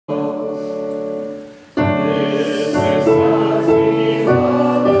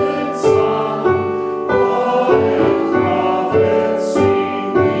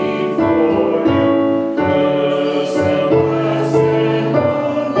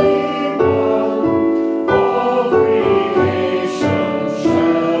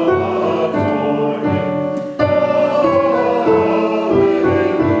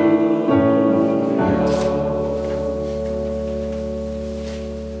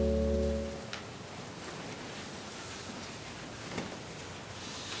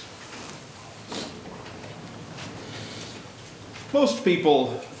Most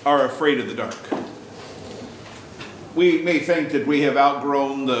people are afraid of the dark. We may think that we have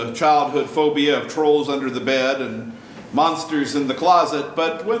outgrown the childhood phobia of trolls under the bed and monsters in the closet,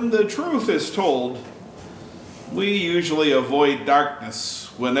 but when the truth is told, we usually avoid darkness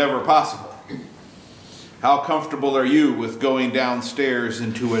whenever possible. How comfortable are you with going downstairs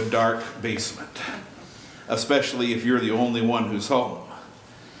into a dark basement, especially if you're the only one who's home?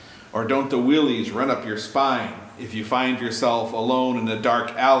 Or don't the willies run up your spine if you find yourself alone in a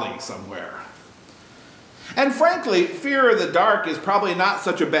dark alley somewhere? And frankly, fear of the dark is probably not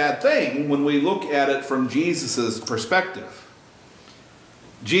such a bad thing when we look at it from Jesus' perspective.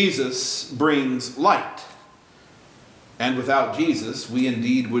 Jesus brings light. And without Jesus, we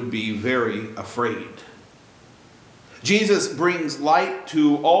indeed would be very afraid. Jesus brings light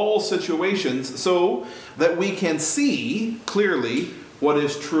to all situations so that we can see clearly what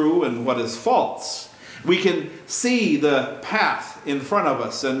is true and what is false. We can see the path in front of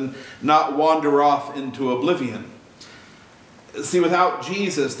us and not wander off into oblivion. See, without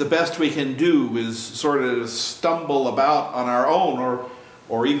Jesus, the best we can do is sort of stumble about on our own,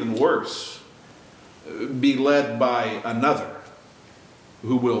 or even worse, be led by another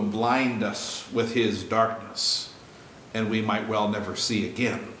who will blind us with his darkness, and we might well never see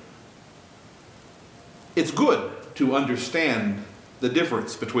again. It's good to understand the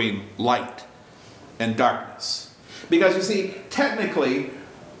difference between light and darkness. Because you see, technically,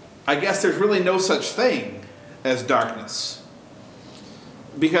 I guess there's really no such thing as darkness.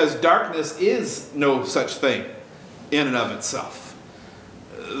 Because darkness is no such thing in and of itself.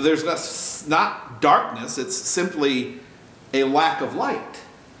 There's not darkness, it's simply a lack of light.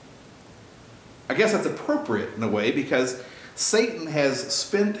 I guess that's appropriate in a way because Satan has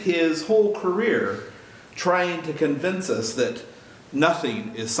spent his whole career trying to convince us that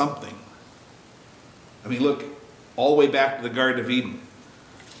nothing is something. I mean, look all the way back to the Garden of Eden.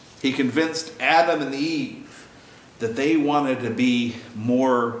 He convinced Adam and Eve that they wanted to be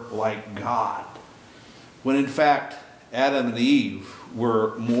more like God, when in fact Adam and Eve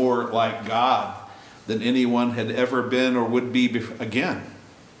were more like God than anyone had ever been or would be again.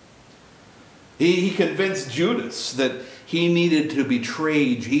 He convinced Judas that he needed to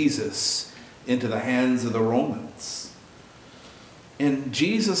betray Jesus into the hands of the Romans. And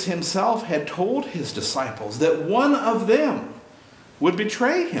Jesus himself had told his disciples that one of them would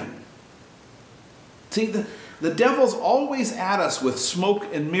betray him. See, the devil's always at us with smoke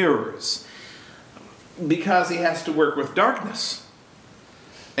and mirrors because he has to work with darkness.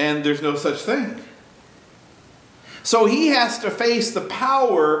 And there's no such thing. So he has to face the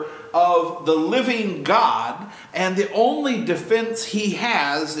power of the living God, and the only defense he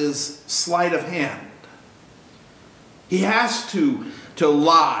has is sleight of hand. He has to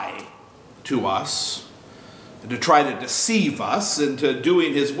lie to us, to try to deceive us into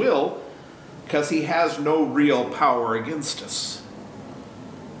doing his will, because he has no real power against us.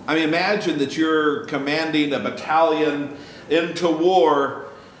 I mean, imagine that you're commanding a battalion into war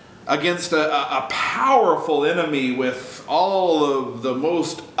against a powerful enemy with all of the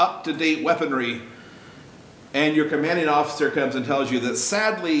most up-to-date weaponry, and your commanding officer comes and tells you that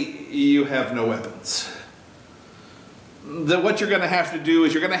sadly you have no weapons. That what you're going to have to do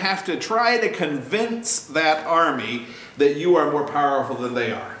is you're going to have to try to convince that army that you are more powerful than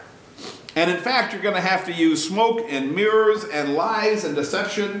they are. And in fact, you're going to have to use smoke and mirrors and lies and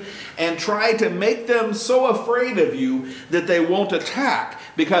deception and try to make them so afraid of you that they won't attack.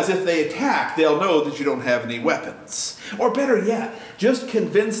 Because if they attack, they'll know that you don't have any weapons. Or better yet, just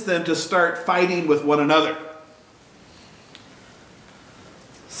convince them to start fighting with one another.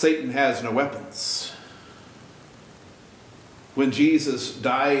 Satan has no weapons. When Jesus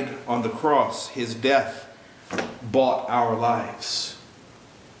died on the cross, his death bought our lives.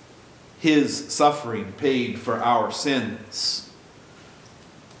 His suffering paid for our sins.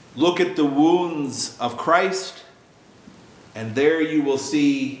 Look at the wounds of Christ, and there you will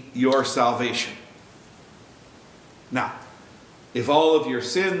see your salvation. Now, if all of your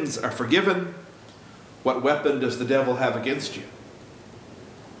sins are forgiven, what weapon does the devil have against you?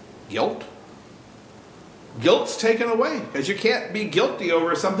 Guilt? Guilt's taken away, because you can't be guilty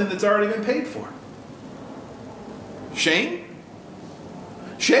over something that's already been paid for. Shame?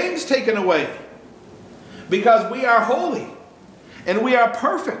 Shame's taken away, because we are holy, and we are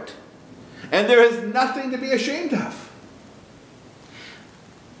perfect, and there is nothing to be ashamed of.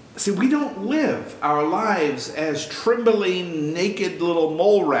 See, we don't live our lives as trembling, naked little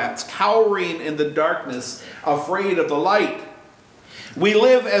mole rats cowering in the darkness, afraid of the light. We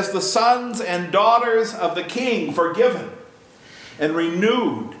live as the sons and daughters of the King, forgiven and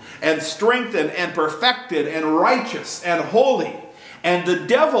renewed and strengthened and perfected and righteous and holy. And the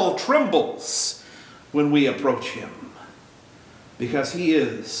devil trembles when we approach him, because he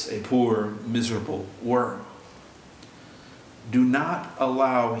is a poor, miserable worm. Do not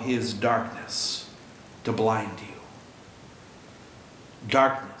allow his darkness to blind you.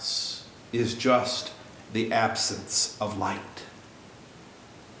 Darkness is just the absence of light.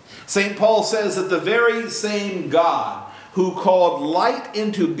 St. Paul says that the very same God who called light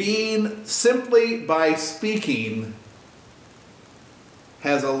into being simply by speaking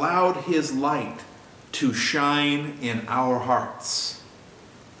has allowed his light to shine in our hearts.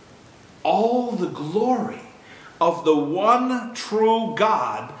 All the glory of the one true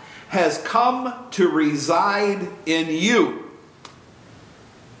God has come to reside in you.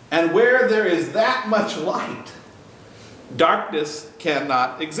 And where there is that much light, darkness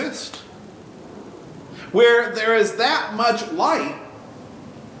cannot exist. Where there is that much light,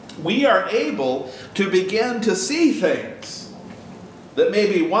 we are able to begin to see things that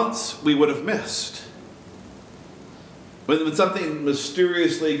maybe once we would have missed. When something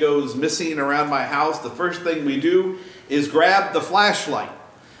mysteriously goes missing around my house, the first thing we do is grab the flashlight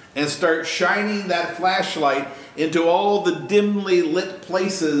and start shining that flashlight into all the dimly lit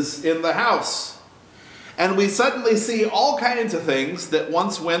places in the house. And we suddenly see all kinds of things that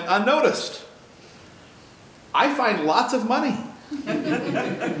once went unnoticed. I find lots of money.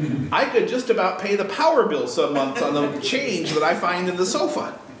 I could just about pay the power bill some months on the change that I find in the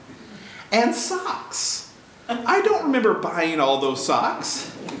sofa. And socks. I don't remember buying all those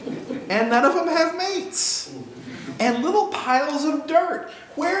socks. And none of them have mates. And little piles of dirt.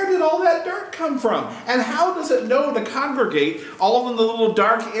 Where did all that dirt come from? And how does it know to congregate all in the little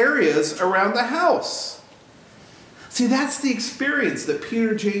dark areas around the house? See, that's the experience that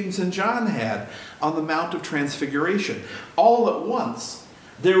Peter, James, and John had on the Mount of Transfiguration. All at once,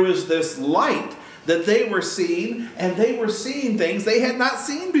 there was this light that they were seeing, and they were seeing things they had not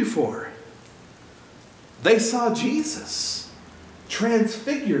seen before. They saw Jesus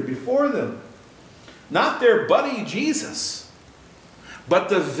transfigured before them. Not their buddy Jesus, but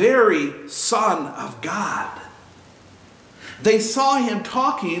the very Son of God. They saw him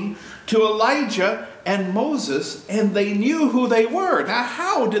talking to Elijah and Moses, and they knew who they were. Now,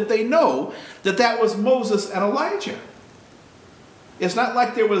 how did they know that that was Moses and Elijah? It's not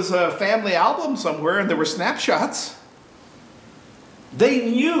like there was a family album somewhere and there were snapshots. They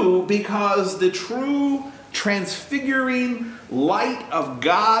knew because the true transfiguring light of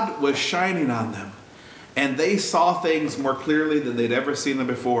God was shining on them. And they saw things more clearly than they'd ever seen them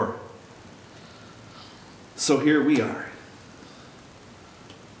before. So here we are.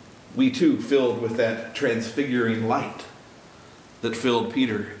 We too filled with that transfiguring light that filled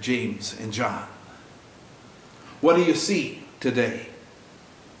Peter, James, and John. What do you see today?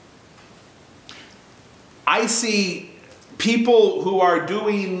 I see people who are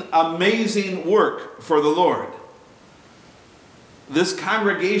doing amazing work for the Lord. This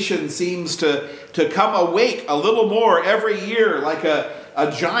congregation seems to come awake a little more every year, like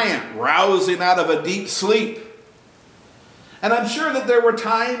a giant rousing out of a deep sleep. And I'm sure that there were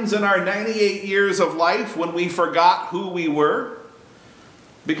times in our 98 years of life when we forgot who we were,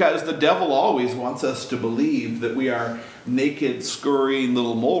 because the devil always wants us to believe that we are naked, scurrying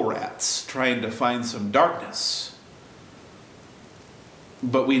little mole rats trying to find some darkness.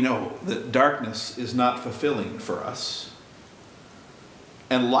 But we know that darkness is not fulfilling for us,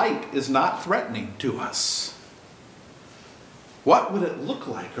 and light is not threatening to us. What would it look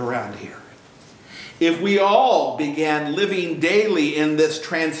like around here if we all began living daily in this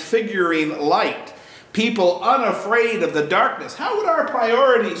transfiguring light, people unafraid of the darkness? How would our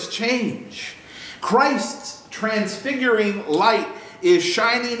priorities change? Christ's transfiguring light is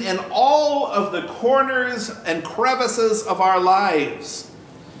shining in all of the corners and crevices of our lives.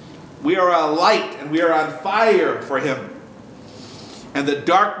 We are a light and we are on fire for him. And the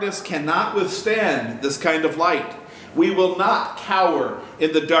darkness cannot withstand this kind of light. We will not cower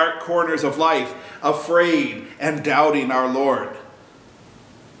in the dark corners of life, afraid and doubting our Lord.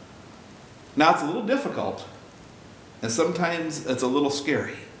 Now, it's a little difficult, and sometimes it's a little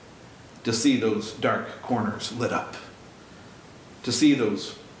scary to see those dark corners lit up, to see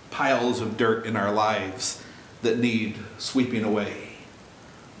those piles of dirt in our lives that need sweeping away,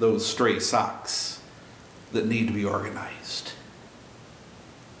 those stray socks that need to be organized.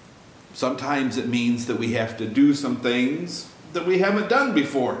 Sometimes it means that we have to do some things that we haven't done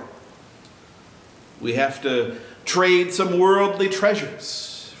before. We have to trade some worldly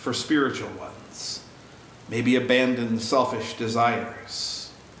treasures for spiritual ones. Maybe abandon selfish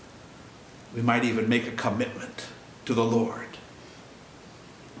desires. We might even make a commitment to the Lord.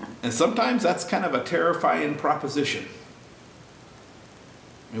 And sometimes that's kind of a terrifying proposition.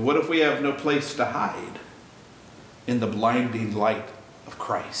 I mean, what if we have no place to hide in the blinding light of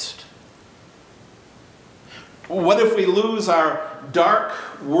Christ? What if we lose our dark,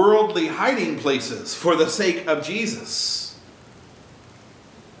 worldly hiding places for the sake of Jesus?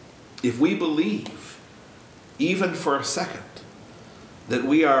 If we believe, even for a second, that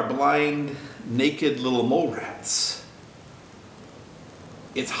we are blind, naked little mole rats,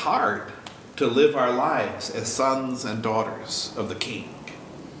 it's hard to live our lives as sons and daughters of the King.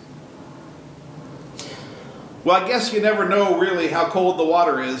 Well, I guess you never know really how cold the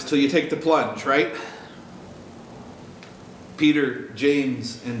water is till you take the plunge, right? Peter,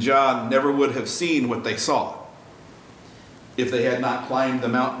 James, and John never would have seen what they saw if they had not climbed the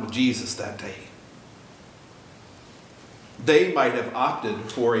mountain with Jesus that day. They might have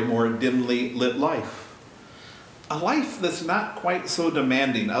opted for a more dimly lit life. A life that's not quite so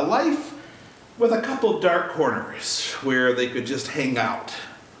demanding. A life with a couple dark corners where they could just hang out.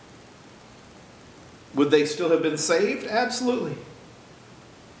 Would they still have been saved? Absolutely.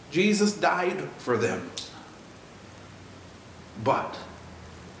 Jesus died for them. But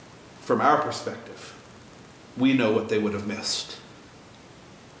from our perspective, we know what they would have missed.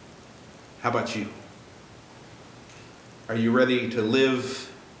 How about you? Are you ready to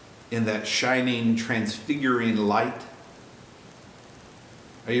live in that shining, transfiguring light?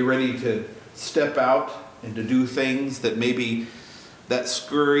 Are you ready to step out and to do things that maybe that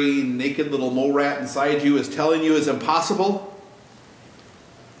scurrying, naked little mole rat inside you is telling you is impossible?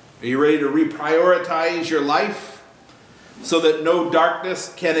 Are you ready to reprioritize your life so that no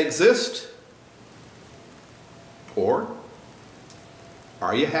darkness can exist? Or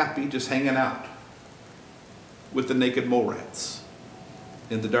are you happy just hanging out with the naked mole rats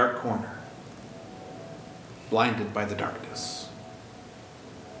in the dark corner, blinded by the darkness?